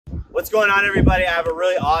What's going on, everybody? I have a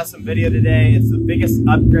really awesome video today. It's the biggest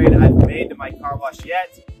upgrade I've made to my car wash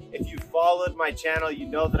yet. If you followed my channel, you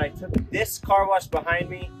know that I took this car wash behind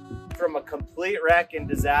me from a complete wreck and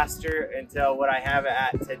disaster until what I have it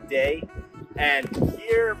at today. And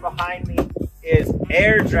here behind me is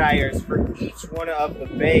air dryers for each one of the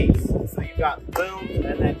bays. So you've got booms,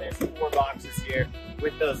 and then there's 4 boxes here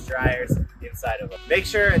with those dryers inside of them. Make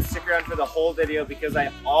sure and stick around for the whole video because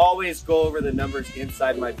I always go over the numbers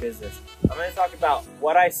inside my business. I'm going to talk about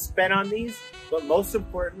what I spent on these, but most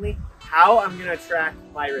importantly, how I'm going to track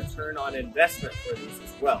my return on investment for these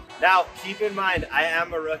as well. Now, keep in mind, I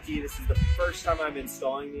am a rookie. This is the first time I'm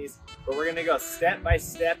installing these, but we're going to go step by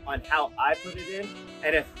step on how I put it in.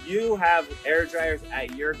 And if you have air dryers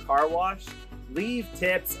at your car wash, leave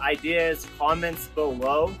tips, ideas, comments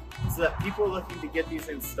below so that people looking to get these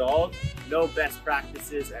installed know best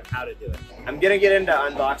practices and how to do it. I'm gonna get into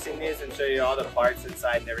unboxing these and show you all the parts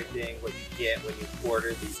inside and everything, what you get when you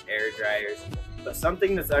order these air dryers. But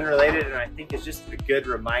something that's unrelated and I think is just a good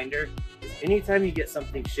reminder is anytime you get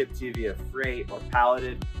something shipped to you via freight or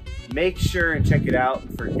palleted, make sure and check it out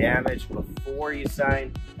for damage before you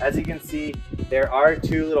sign. As you can see, there are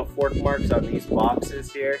 2 little fork marks on these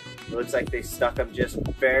boxes here. It looks like they stuck them just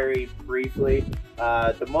very briefly.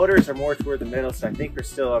 The motors are more toward the middle, so I think we're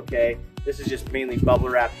still okay. This is just mainly bubble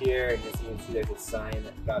wrap here, and as you can see, there's a sign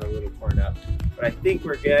that got a little torn up. But I think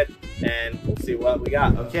we're good, and we'll see what we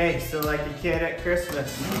got. Okay, so like a kid at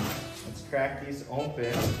Christmas, let's crack these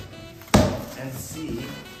open and see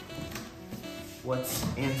what's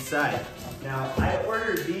inside. Now, I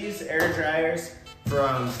ordered these air dryers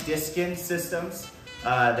from Diskin Systems.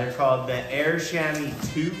 They're called the Air Shammee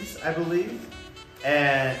 2s, I believe.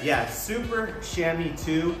 And yeah, Super Shammee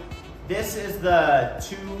 2. This is the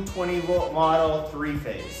 220 volt model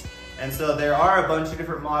 3-phase. And so there are a bunch of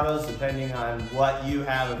different models depending on what you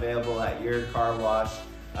have available at your car wash.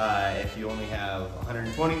 If you only have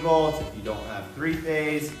 120 volts, if you don't have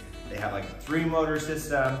 3-phase, they have like a 3-motor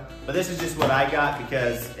system. But this is just what I got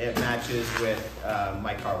because it matches with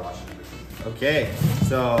my car wash. Okay,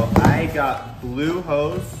 so I got blue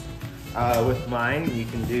hose with mine. You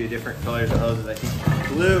can do different colors of hoses. I think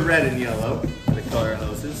blue, red, and yellow are the color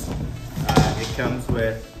hoses. It comes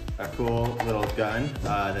with a cool little gun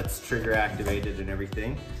that's trigger activated and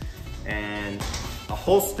everything, and a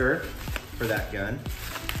holster for that gun.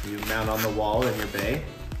 You mount on the wall in your bay.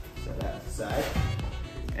 Set that aside.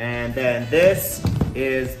 And then this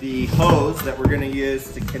is the hose that we're gonna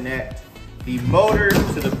use to connect the motor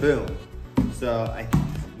to the boom. So I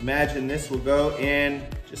imagine this will go in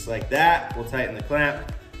just like that. We'll tighten the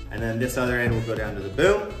clamp, and then this other end will go down to the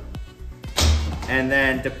boom. And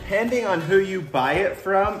then depending on who you buy it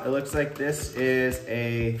from, it looks like this is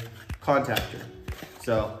a contactor.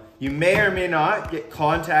 So you may or may not get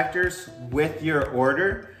contactors with your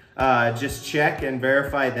order. Just check and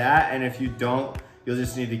verify that. And if you don't, you'll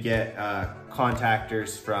just need to get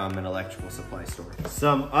contactors from an electrical supply store.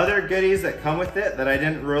 Some other goodies that come with it that I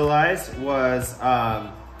didn't realize was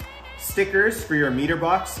stickers for your meter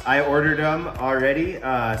box. I ordered them already,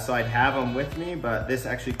 so I'd have them with me, but this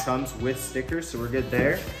actually comes with stickers, so we're good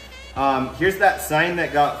there. Here's that sign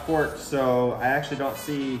that got forked, so I actually don't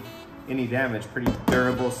see any damage. Pretty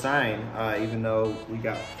durable sign, even though we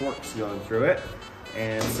got forks going through it.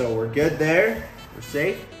 And so we're good there, we're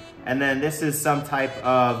safe. And then this is some type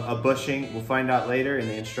of a bushing. We'll find out later in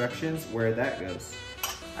the instructions where that goes.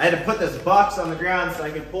 I had to put this box on the ground so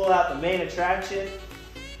I could pull out the main attraction.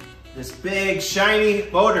 This big shiny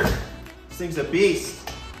motor. This thing's a beast.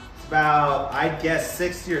 It's about, I'd guess,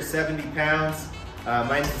 60 or 70 pounds.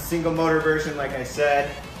 Mine's the single motor version, like I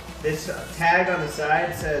said. This tag on the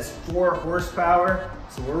side says 4 horsepower.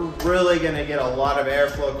 So we're really gonna get a lot of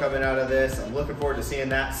airflow coming out of this. I'm looking forward to seeing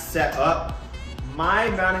that set up. My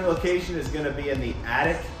mounting location is gonna be in the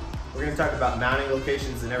attic. We're gonna talk about mounting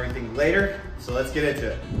locations and everything later, so let's get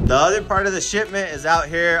into it. The other part of the shipment is out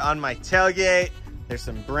here on my tailgate. There's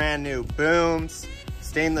some brand new booms,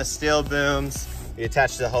 stainless steel booms. You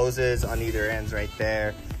attach the hoses on either ends right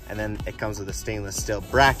there, and then it comes with a stainless steel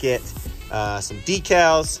bracket, some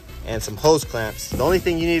decals, and some hose clamps. The only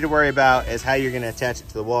thing you need to worry about is how you're gonna attach it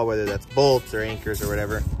to the wall, whether that's bolts or anchors or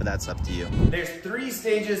whatever, but that's up to you. There's 3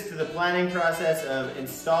 stages to the planning process of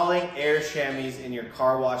installing air chamois in your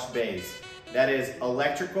car wash bays. That is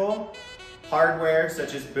electrical, hardware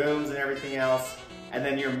such as booms and everything else, and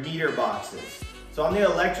then your meter boxes. So on the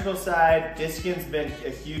electrical side, Diskin's been a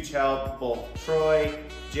huge help, both Troy,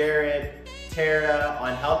 Jared, Tara,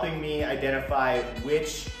 on helping me identify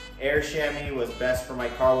which Air Shammee was best for my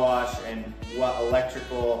car wash and what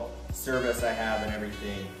electrical service I have and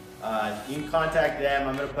everything You can contact them.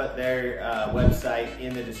 I'm going to put their website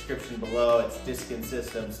in the description below. It's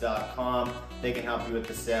diskinsystems.com. They can help you with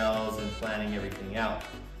the sales and planning everything out.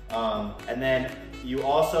 And then you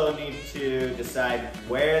also need to decide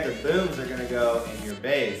where the booms are going to go in your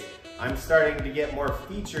bays. I'm starting to get more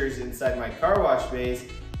features inside my car wash bays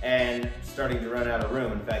and starting to run out of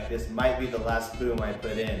room. In fact, this might be the last boom I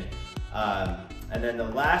put in. And then the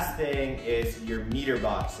last thing is your meter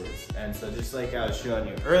boxes. And so just like I was showing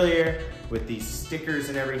you earlier with these stickers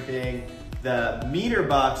and everything, the meter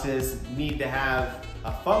boxes need to have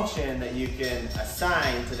a function that you can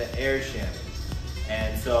assign to the Air Shammee.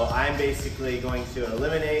 And so I'm basically going to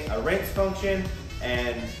eliminate a rinse function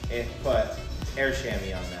and put Air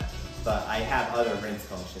Shammee on that. But I have other rinse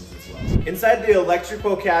functions as well. Inside the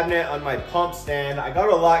electrical cabinet on my pump stand, I got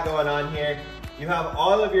a lot going on here. You have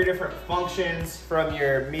all of your different functions from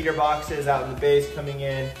your meter boxes out in the bays coming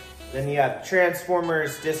in. Then you have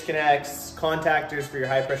transformers, disconnects, contactors for your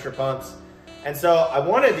high pressure pumps. And so I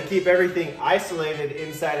wanted to keep everything isolated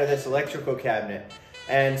inside of this electrical cabinet.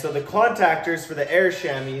 And so the contactors for the Air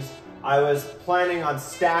Shammees, I was planning on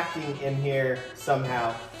stacking in here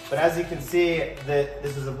somehow. But as you can see,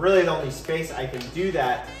 this is really the only space I can do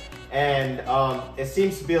that. And it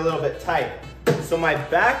seems to be a little bit tight. So my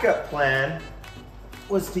backup plan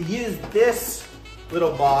was to use this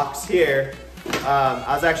little box here.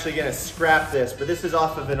 I was actually gonna scrap this, but this is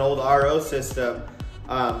off of an old RO system.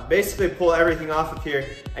 Basically pull everything off of here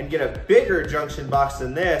and get a bigger junction box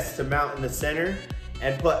than this to mount in the center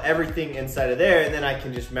and put everything inside of there, and then I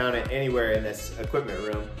can just mount it anywhere in this equipment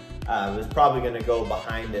room. It was probably gonna go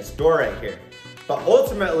behind this door right here. But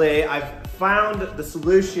ultimately, I've found the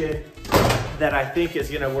solution that I think is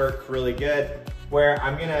gonna work really good, where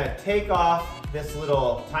I'm gonna take off this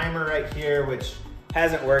little timer right here, which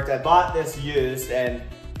hasn't worked. I bought this used, and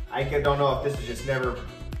I don't know if this is just never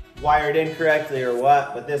wired in correctly or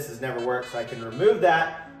what, but this has never worked, so I can remove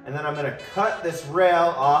that, and then I'm gonna cut this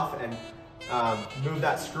rail off and move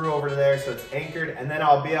that screw over to there so it's anchored, and then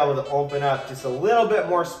I'll be able to open up just a little bit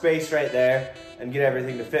more space right there and get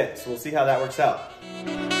everything to fit. So we'll see how that works out.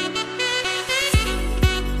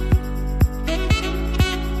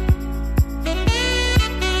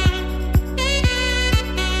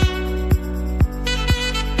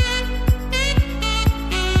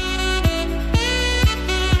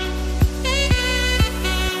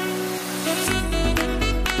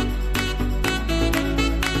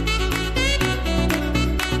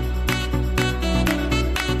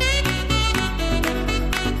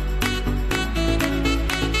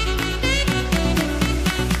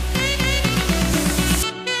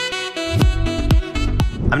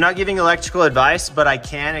 I'm not giving electrical advice, but I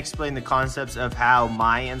can explain the concepts of how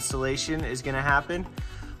my installation is gonna happen.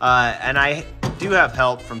 And I do have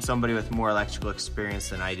help from somebody with more electrical experience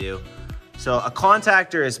than I do. So a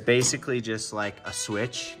contactor is basically just like a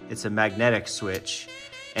switch. It's a magnetic switch.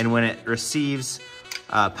 And when it receives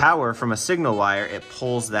power from a signal wire, it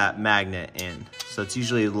pulls that magnet in. So it's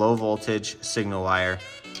usually low voltage signal wire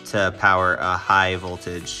to power a high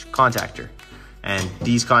voltage contactor. And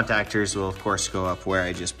these contactors will of course go up where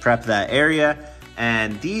I just prep that area.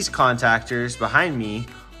 And these contactors behind me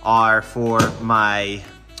are for my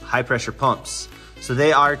high pressure pumps. So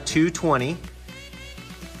they are 220,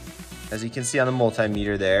 as you can see on the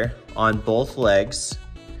multimeter there, on both legs.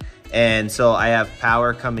 And so I have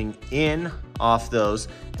power coming in off those,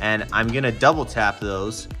 and I'm gonna double tap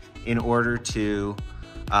those in order to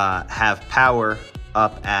have power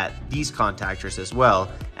up at these contactors as well.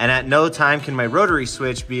 And at no time can my rotary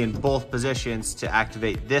switch be in both positions to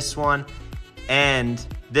activate this one and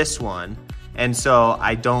this one. And so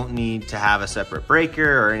I don't need to have a separate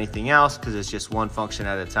breaker or anything else because it's just one function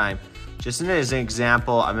at a time. Just as an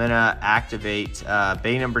example, I'm gonna activate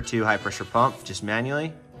bay number 2 high pressure pump just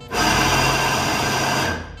manually,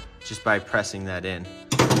 just by pressing that in.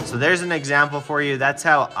 So there's an example for you. That's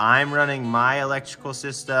how I'm running my electrical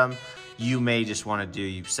system. You may just want to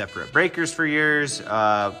do separate breakers for yours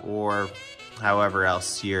or however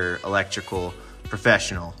else your electrical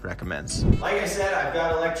professional recommends. Like I said, I've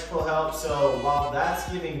got electrical help, so while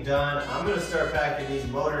that's getting done, I'm going to start packing these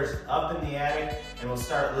motors up in the attic, and we'll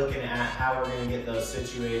start looking at how we're going to get those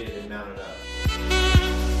situated and mounted up.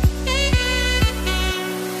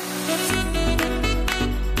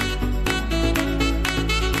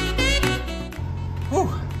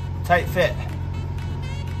 Whew, tight fit.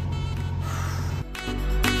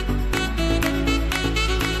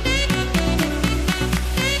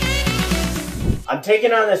 I'm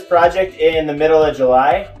taking on this project in the middle of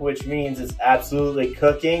July, which means it's absolutely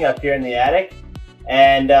cooking up here in the attic.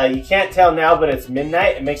 And you can't tell now, but it's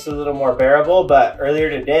midnight. It makes it a little more bearable. But earlier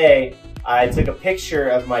today, I took a picture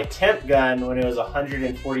of my temp gun when it was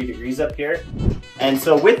 140 degrees up here. And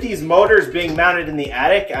so with these motors being mounted in the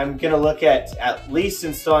attic, I'm gonna look at least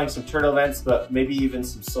installing some turtle vents, but maybe even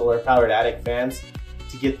some solar powered attic fans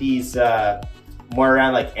to get these more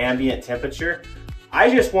around like ambient temperature.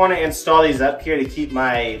 I just wanna install these up here to keep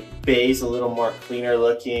my bays a little more cleaner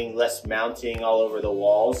looking, less mounting all over the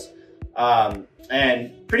walls.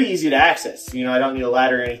 And pretty easy to access. You know, I don't need a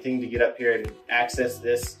ladder or anything to get up here and access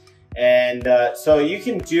this. And so you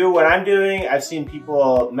can do what I'm doing. I've seen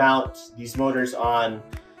people mount these motors on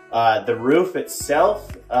the roof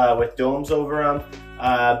itself with domes over them.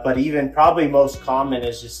 But even probably most common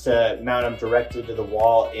is just to mount them directly to the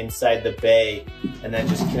wall inside the bay and then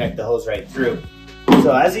just connect the hose right through.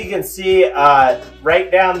 So as you can see, right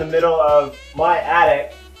down the middle of my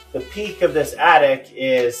attic, the peak of this attic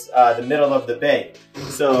is the middle of the bay.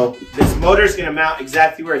 So this motor is gonna mount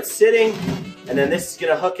exactly where it's sitting, and then this is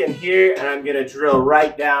gonna hook in here, and I'm gonna drill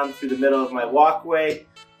right down through the middle of my walkway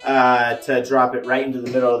to drop it right into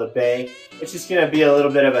the middle of the bay. It's just gonna be a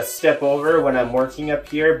little bit of a step over when I'm working up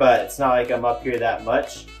here, but it's not like I'm up here that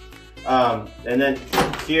much. And then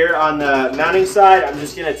here on the mounting side, I'm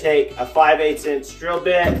just gonna take a 5/8 inch drill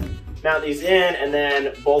bit, mount these in, and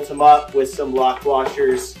then bolt them up with some lock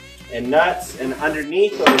washers and nuts. And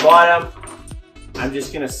underneath on the bottom, I'm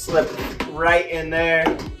just gonna slip right in there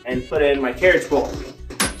and put in my carriage bolt.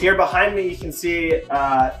 Here behind me, you can see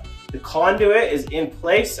the conduit is in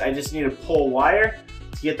place. I just need to pull wire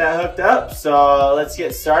to get that hooked up. So let's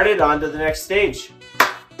get started on to the next stage.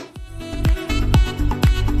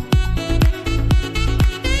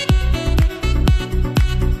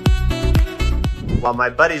 While my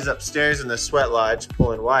buddy's upstairs in the sweat lodge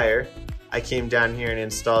pulling wire, I came down here and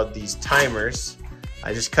installed these timers.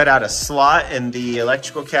 I just cut out a slot in the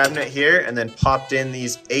electrical cabinet here and then popped in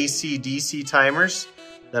these AC/DC timers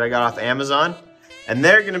that I got off Amazon. And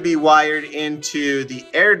they're gonna be wired into the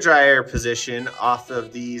air dryer position off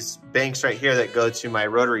of these banks right here that go to my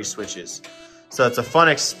rotary switches. So it's a fun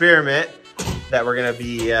experiment that we're gonna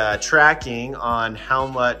be tracking on how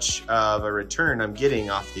much of a return I'm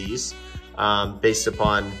getting off these. Based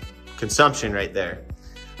upon consumption right there.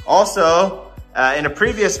 Also, in a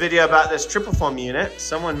previous video about this triple foam unit,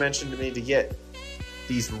 someone mentioned to me to get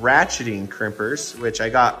these ratcheting crimpers, which I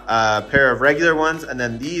got a pair of regular ones, and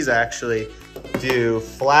then these actually do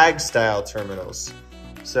flag style terminals.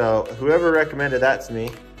 So whoever recommended that to me,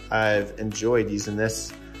 I've enjoyed using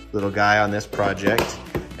this little guy on this project.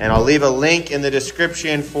 And I'll leave a link in the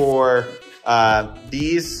description for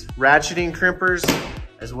these ratcheting crimpers,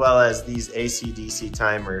 as well as these AC/DC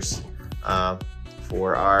timers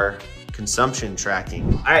for our consumption tracking.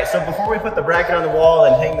 All right, so before we put the bracket on the wall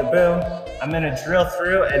and hang the boom, I'm gonna drill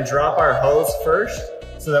through and drop our hose first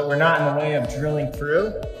so that we're not in the way of drilling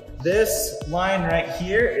through. This line right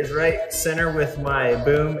here is right center with my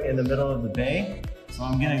boom in the middle of the bay. So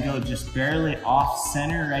I'm gonna go just barely off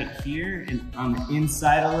center right here and on the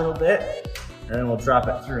inside a little bit, and then we'll drop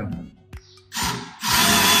it through.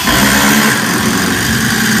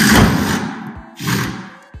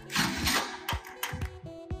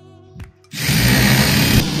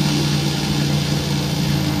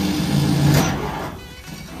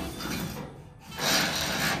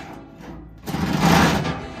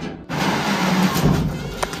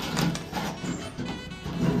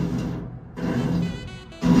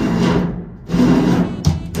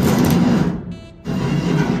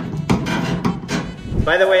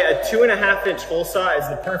 By the way, a 2.5 inch hole saw is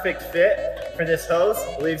the perfect fit for this hose.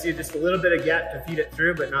 It leaves you just a little bit of gap to feed it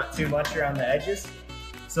through, but not too much around the edges.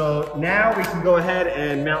 So now we can go ahead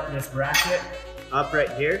and mount this bracket up right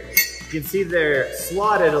here. You can see they're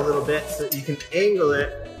slotted a little bit so that you can angle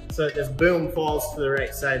it so that this boom falls to the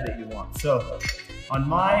right side that you want. So on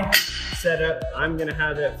my setup, I'm gonna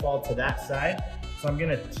have it fall to that side. So I'm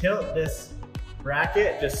gonna tilt this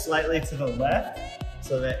bracket just slightly to the left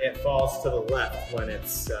so that it falls to the left when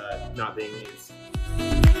it's not being used.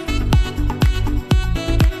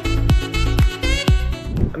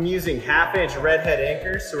 I'm using 1/2 inch redhead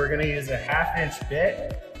anchors, so we're gonna use a 1/2 inch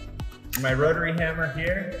bit, my rotary hammer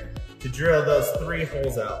here, to drill those 3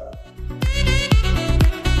 holes out.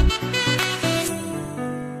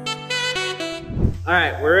 All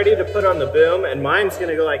right, we're ready to put on the boom, and mine's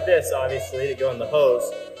gonna go like this, obviously, to go on the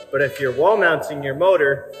hose. But if you're wall mounting your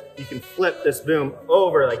motor, you can flip this boom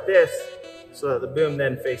over like this so that the boom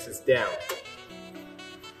then faces down.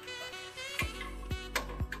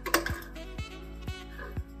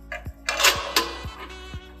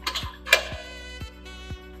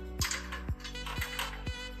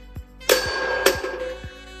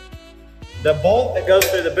 The bolt that goes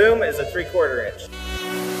through the boom is a 3/4 inch.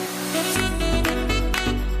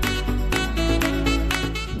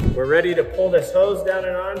 We're ready to pull this hose down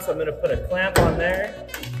and on, so I'm gonna put a clamp on there.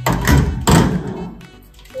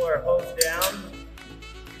 Pull our hose down.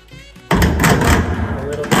 A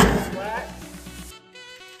little bit of slack.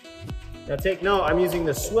 Now take note, I'm using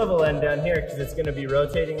the swivel end down here because it's gonna be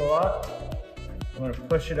rotating a lot. I'm gonna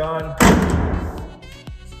push it on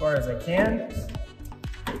as far as I can.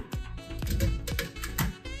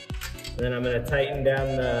 And then I'm gonna tighten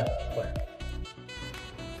down the clamp.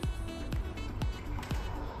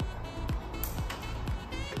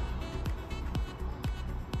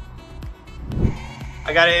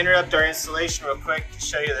 I gotta interrupt our installation real quick to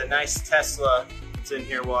show you the nice Tesla that's in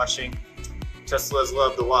here washing. Teslas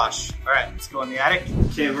love to wash. All right, let's go in the attic.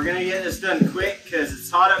 Okay, we're gonna get this done quick because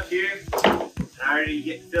it's hot up here. And I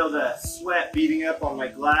already feel the sweat beating up on my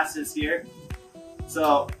glasses here.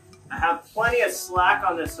 So I have plenty of slack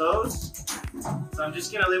on this hose. So I'm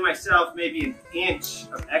just gonna leave myself maybe an inch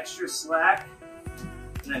of extra slack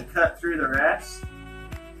and then cut through the rest.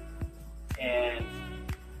 And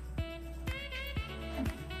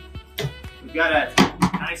we've got a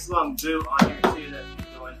nice long boot on here too that we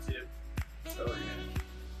can go into. So we're gonna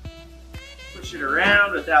push it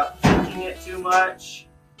around without kicking it too much.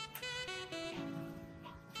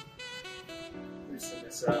 Loosen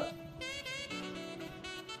this up.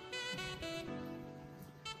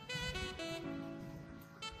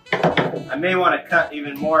 I may want to cut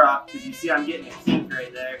even more off because you see I'm getting a kink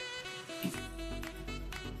right there.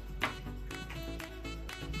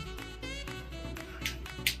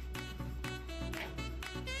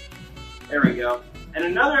 There we go. And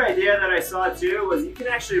another idea that I saw too was you can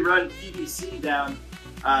actually run PVC down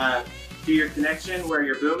to your connection where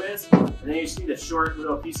your boom is, and then you just need a short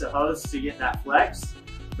little piece of hose to get that flex.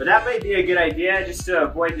 But that might be a good idea just to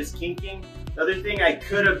avoid this kinking. The other thing I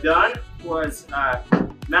could have done was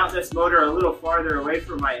mount this motor a little farther away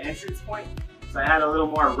from my entrance point, so I had a little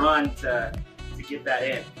more run to get that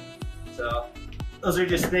in. So those are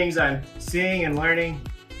just things I'm seeing and learning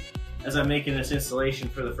as I'm making this installation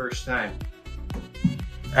for the first time.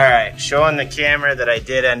 All right, showing the camera that I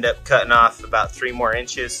did end up cutting off about 3 more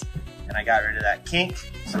inches and I got rid of that kink,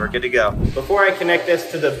 so we're good to go. Before I connect this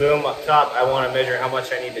to the boom up top, I want to measure how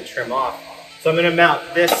much I need to trim off. So I'm gonna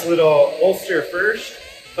mount this little holster first,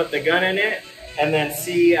 put the gun in it, and then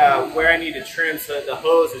see where I need to trim so that the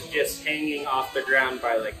hose is just hanging off the ground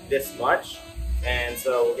by like this much. And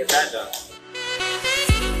so we'll get that done.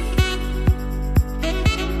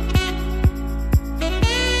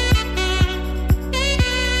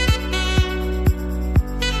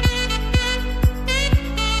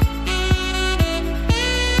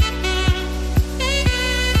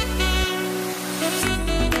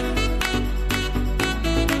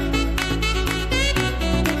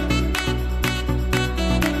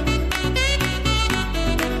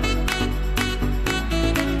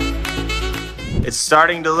 It's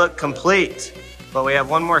starting to look complete, but we have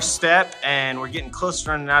one more step and we're getting close to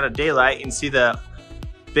running out of daylight. You can see the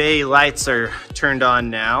bay lights are turned on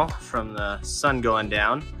now from the sun going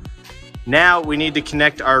down. Now we need to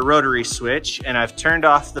connect our rotary switch, and I've turned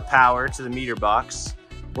off the power to the meter box.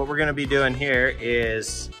 What we're gonna be doing here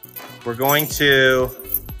is we're going to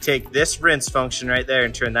take this rinse function right there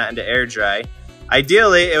and turn that into air dry.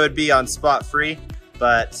 Ideally, it would be on spot free,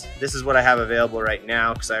 but this is what I have available right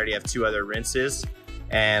now because I already have 2 other rinses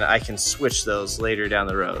and I can switch those later down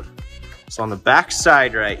the road. So on the back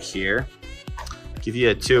side right here, give you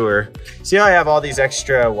a tour. See how I have all these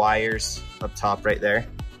extra wires up top right there?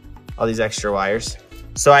 All these extra wires.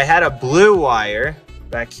 So I had a blue wire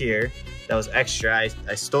back here that was extra.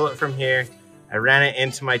 I stole it from here. I ran it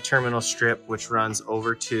into my terminal strip, which runs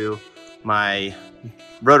over to my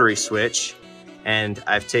rotary switch. And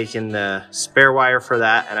I've taken the spare wire for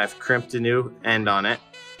that and I've crimped a new end on it.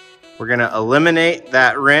 We're gonna eliminate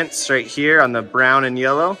that rinse right here on the brown and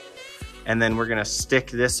yellow, and then we're gonna stick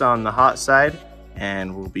this on the hot side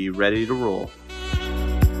and we'll be ready to roll.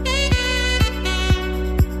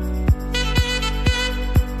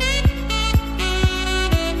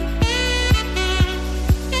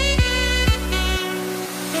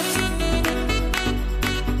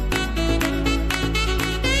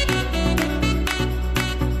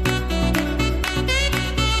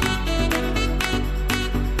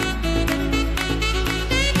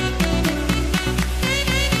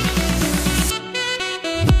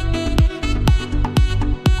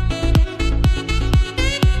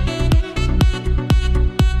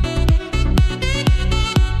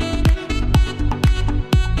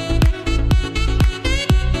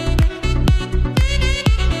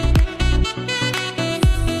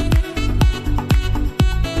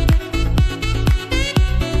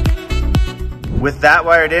 that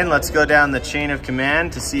wired in, let's go down the chain of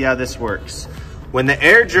command to see how this works. When the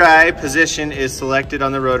air dry position is selected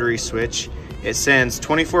on the rotary switch, it sends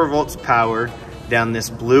 24 volts power down this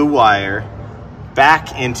blue wire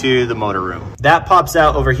back into the motor room. That pops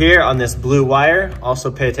out over here on this blue wire. Also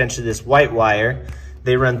pay attention to this white wire.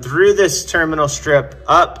 They run through this terminal strip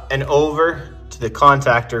up and over to the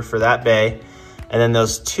contactor for that bay. And then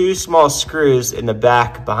those two small screws in the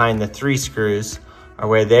back behind the 3 screws are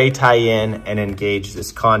where they tie in and engage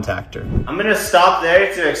this contactor. I'm gonna stop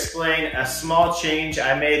there to explain a small change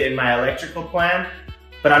I made in my electrical plan,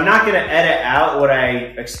 but I'm not gonna edit out what I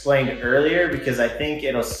explained earlier because I think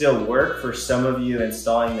it'll still work for some of you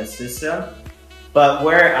installing the system. But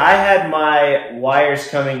where I had my wires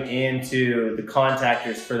coming into the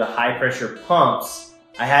contactors for the high pressure pumps,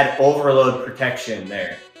 I had overload protection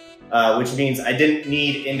there. Which means I didn't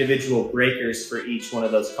need individual breakers for each one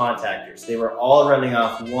of those contactors. They were all running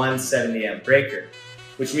off one 70 amp breaker,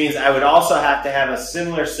 which means I would also have to have a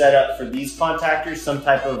similar setup for these contactors, some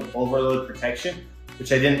type of overload protection,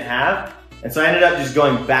 which I didn't have. And so I ended up just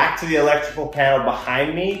going back to the electrical panel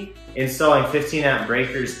behind me, installing 15 amp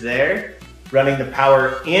breakers there, running the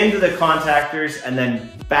power into the contactors and then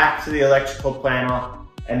back to the electrical panel.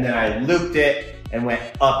 And then I looped it and went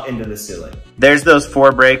up into the ceiling. There's those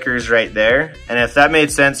 4 breakers right there. And if that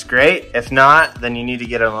made sense, great. If not, then you need to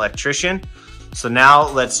get an electrician. So now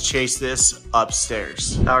let's chase this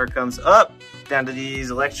upstairs. Power comes up, down to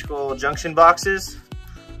these electrical junction boxes,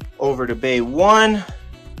 over to bay 1.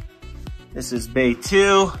 This is bay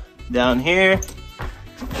 2, down here.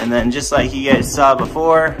 And then just like you guys saw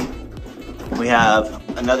before, we have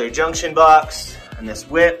another junction box, and this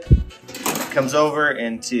whip comes over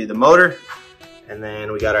into the motor. And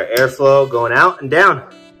then we got our airflow going out and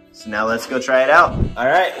down. So now let's go try it out. All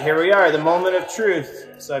right, here we are, the moment of truth.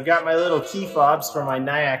 So I've got my little key fobs for my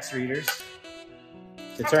NIAX readers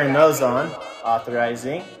to turn those on,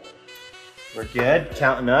 authorizing. We're good,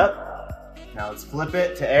 counting up. Now let's flip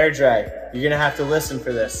it to air dry. You're gonna have to listen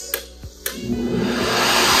for this.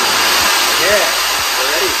 Yeah,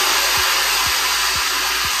 we're ready.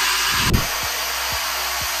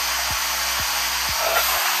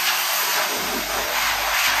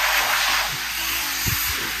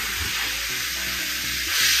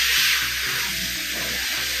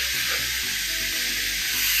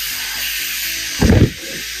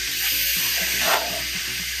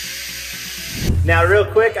 Now real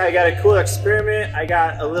quick, I got a cool experiment. I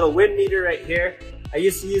got a little wind meter right here. I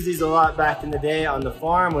used to use these a lot back in the day on the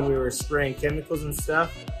farm when we were spraying chemicals and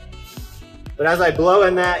stuff. But as I blow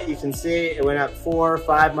in that, you can see it went up 4 or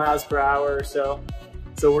 5 miles per hour or so.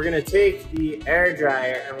 So we're gonna take the air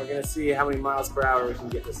dryer and we're gonna see how many miles per hour we can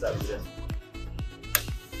get this up to.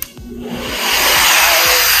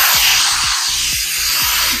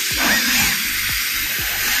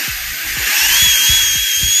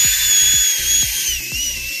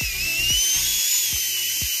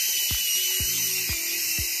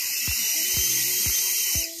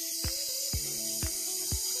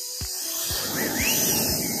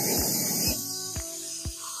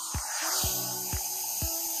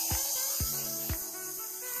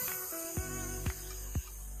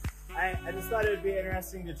 I just thought it would be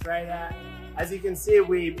interesting to try that. As you can see,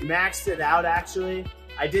 we maxed it out actually.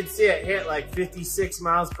 I did see it hit like 56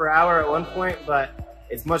 miles per hour at one point, but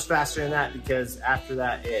it's much faster than that because after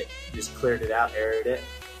that it just cleared it out, aired it.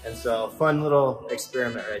 And so fun little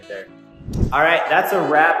experiment right there. All right, that's a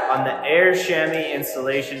wrap on the Air Shammee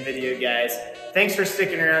installation video, guys. Thanks for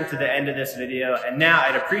sticking around to the end of this video. And now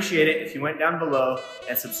I'd appreciate it if you went down below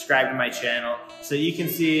and subscribed to my channel so you can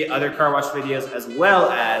see other car wash videos as well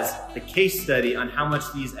as the case study on how much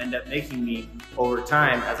these end up making me over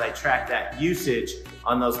time as I track that usage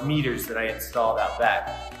on those meters that I installed out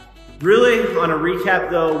back. Really, on a recap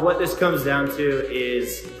though, what this comes down to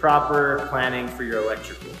is proper planning for your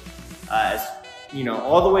electrical. You know,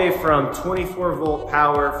 all the way from 24 volt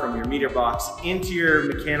power from your meter box into your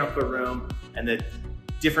mechanical room and the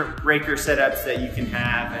different breaker setups that you can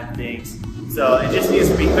have and things. So it just needs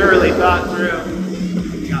to be thoroughly thought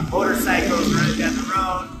through. We got motorcycles running down the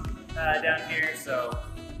road down here, so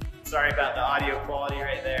sorry about the audio quality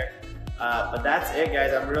right there. But that's it,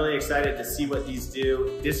 guys. I'm really excited to see what these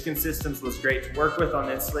do. Discon Systems was great to work with on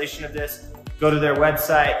the installation of this. Go to their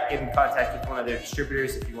website, get in contact with one of their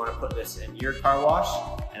distributors if you want to put this in your car wash.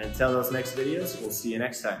 And until those next videos, we'll see you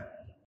next time.